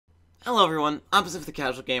Hello everyone, I'm Pacific the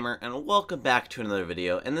Casual Gamer, and welcome back to another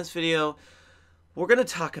video. In this video, we're going to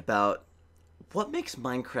talk about what makes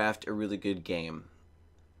Minecraft a really good game.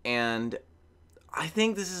 And I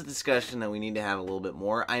think this is a discussion that we need to have a little bit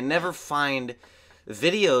more. I never find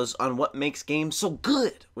videos on what makes games so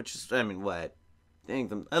good, which is, I think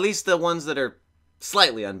them, at least the ones that are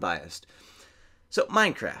slightly unbiased. So,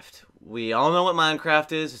 Minecraft. We all know what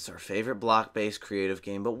Minecraft is. It's our favorite block-based creative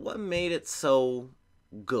game, but what made it so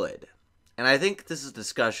good? And I think this is a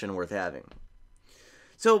discussion worth having.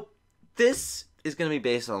 So, this is going to be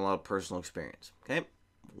based on a lot of personal experience, okay?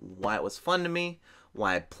 Why it was fun to me,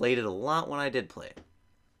 why I played it a lot when I did play it.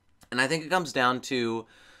 And I think it comes down to,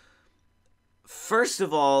 first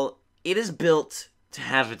of all, it is built to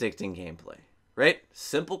have addicting gameplay, right?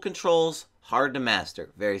 Simple controls, hard to master.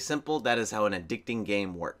 Very simple, that is how an addicting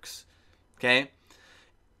game works, okay?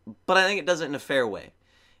 But I think it does it in a fair way.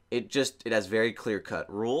 It has very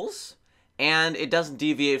clear-cut rules, and it doesn't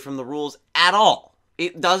deviate from the rules at all.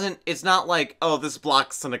 It's not like, oh, this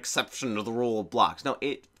block's an exception to the rule of blocks. No,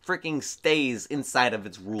 it freaking stays inside of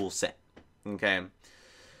its rule set, okay?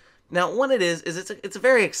 Now, what it is it's a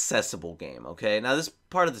very accessible game, okay? Now, this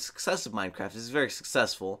part of the success of Minecraft is very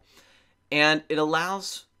successful, and it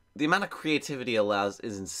allows, the amount of creativity it allows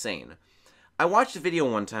is insane. I watched a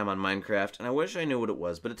video one time on Minecraft, and I wish I knew what it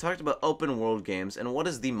was, but it talked about open world games, and what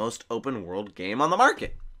is the most open world game on the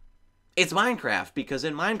market? It's Minecraft, because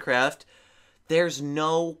in Minecraft, there's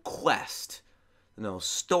no quest, no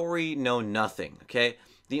story, no nothing, okay?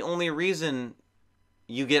 The only reason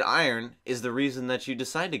you get iron is the reason that you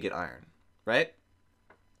decide to get iron, right?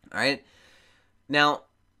 Alright? Now,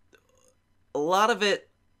 a lot of it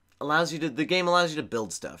the game allows you to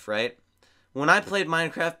build stuff, right? When I played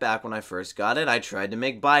Minecraft back when I first got it, I tried to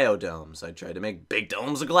make biodomes. I tried to make big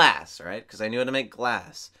domes of glass, right? Because I knew how to make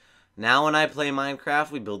glass. Now when I play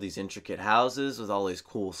Minecraft, we build these intricate houses with all these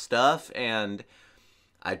cool stuff, and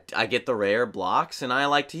I get the rare blocks, and I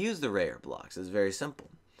like to use the rare blocks. It's very simple.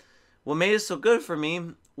 What made it so good for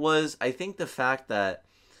me was, I think, the fact that,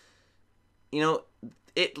 you know,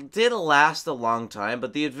 it did last a long time,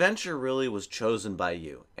 but the adventure really was chosen by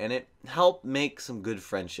you, and it helped make some good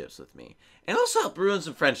friendships with me. And also helped ruin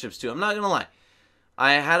some friendships, too. I'm not going to lie.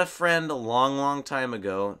 I had a friend a long, long time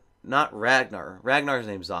ago, not Ragnar. Ragnar's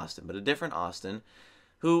name's Austin, but a different Austin,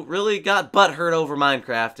 who really got butthurt over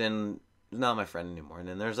Minecraft and is not my friend anymore. And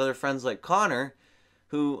then there's other friends like Connor,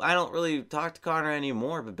 who I don't really talk to Connor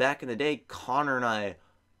anymore, but back in the day, Connor and I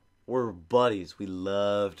were buddies. We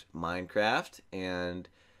loved Minecraft, and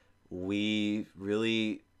we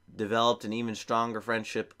really developed an even stronger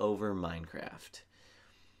friendship over Minecraft.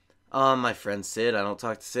 My friend Sid, I don't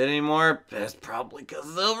talk to Sid anymore. That's probably because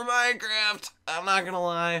it's over Minecraft. I'm not gonna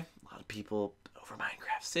lie. A lot of people over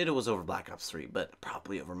Minecraft. Sid, it was over Black Ops 3, but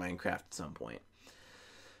probably over Minecraft at some point.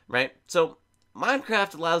 Right? So,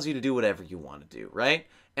 Minecraft allows you to do whatever you want to do, right?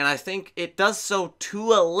 And I think it does so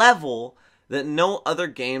to a level that no other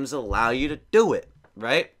games allow you to do it,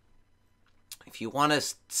 right? If you want to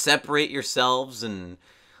separate yourselves and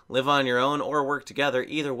live on your own or work together,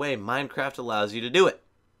 either way, Minecraft allows you to do it,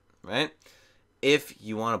 right? If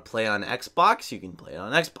you want to play on Xbox, you can play it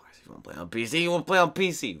on Xbox. If you want to play on PC, you want to play on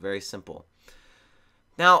PC. Very simple.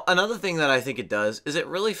 Now, another thing that I think it does is it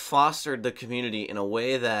really fostered the community in a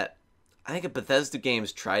way that I think Bethesda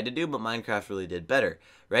games tried to do, but Minecraft really did better,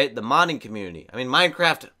 right? The modding community. I mean,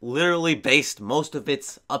 Minecraft literally based most of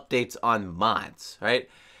its updates on mods, right?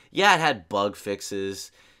 Yeah, it had bug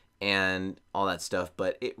fixes and all that stuff,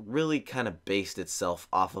 but it really kind of based itself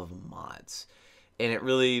off of mods. And it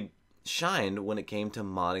really shined when it came to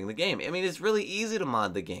modding the game. I mean, it's really easy to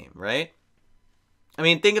mod the game, right? I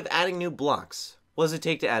mean, think of adding new blocks. What does it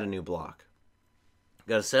take to add a new block? You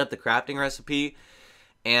gotta set up the crafting recipe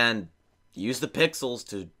and use the pixels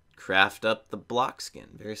to craft up the block skin.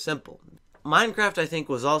 Very simple. Minecraft, I think,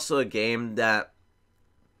 was also a game that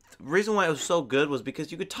the reason why it was so good was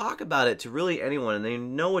because you could talk about it to really anyone and they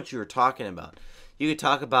know what you were talking about. You could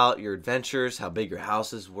talk about your adventures, how big your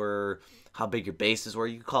houses were, how big your bases were.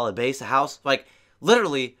 You could call a base a house. Like,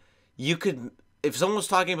 literally, you could, if someone was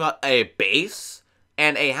talking about a base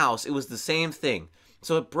and a house, it was the same thing.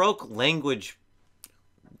 So it broke language,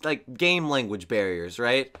 like game language barriers,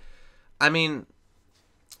 right? I mean,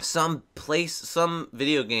 some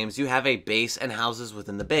video games, you have a base and houses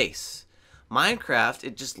within the base. Minecraft,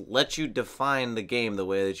 it just lets you define the game the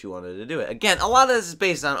way that you wanted to do it. Again, a lot of this is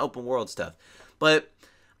based on open world stuff. But,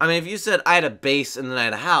 I mean, if you said I had a base and then I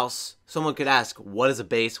had a house, someone could ask, what is a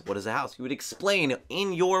base, what is a house? You would explain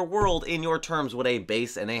in your world, in your terms, what a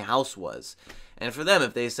base and a house was. And for them,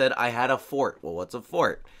 if they said I had a fort, well, what's a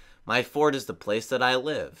fort? My fort is the place that I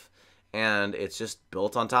live. and it's just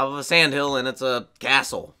built on top of a sandhill, and it's a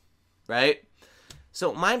castle, right?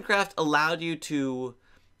 So Minecraft allowed you to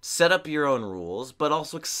set up your own rules, but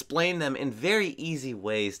also explain them in very easy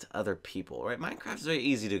ways to other people, right? Minecraft is very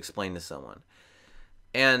easy to explain to someone.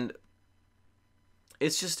 And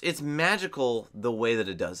it's magical the way that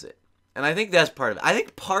it does it. And I think that's part of it. I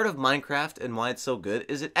think part of Minecraft and why it's so good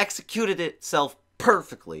is it executed itself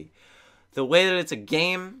perfectly. The way that it's a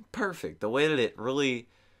game, perfect. The way that it really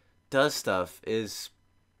does stuff is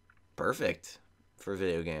perfect for a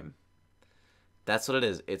video game. That's what it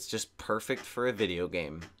is. It's just perfect for a video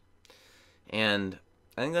game. And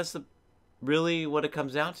I think that's really what it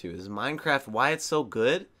comes down to is Minecraft, why it's so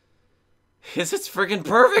good is it's freaking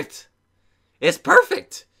perfect. It's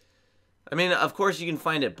perfect. I mean, of course you can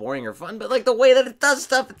find it boring or fun, but like the way that it does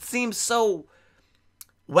stuff, it seems so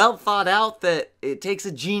well thought out that it takes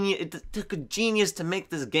a genius. It took a genius to make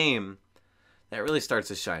this game that really starts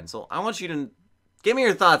to shine. So I want you to give me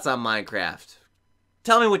your thoughts on Minecraft.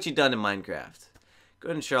 Tell me what you've done in Minecraft. Go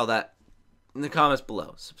ahead and share all that in the comments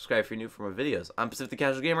below. Subscribe if you're new for more videos. I'm Pacific the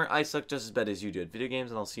Casual Gamer. I suck just as bad as you do at video games,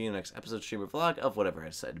 and I'll see you in the next episode, stream, or vlog of whatever I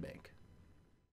decide to make.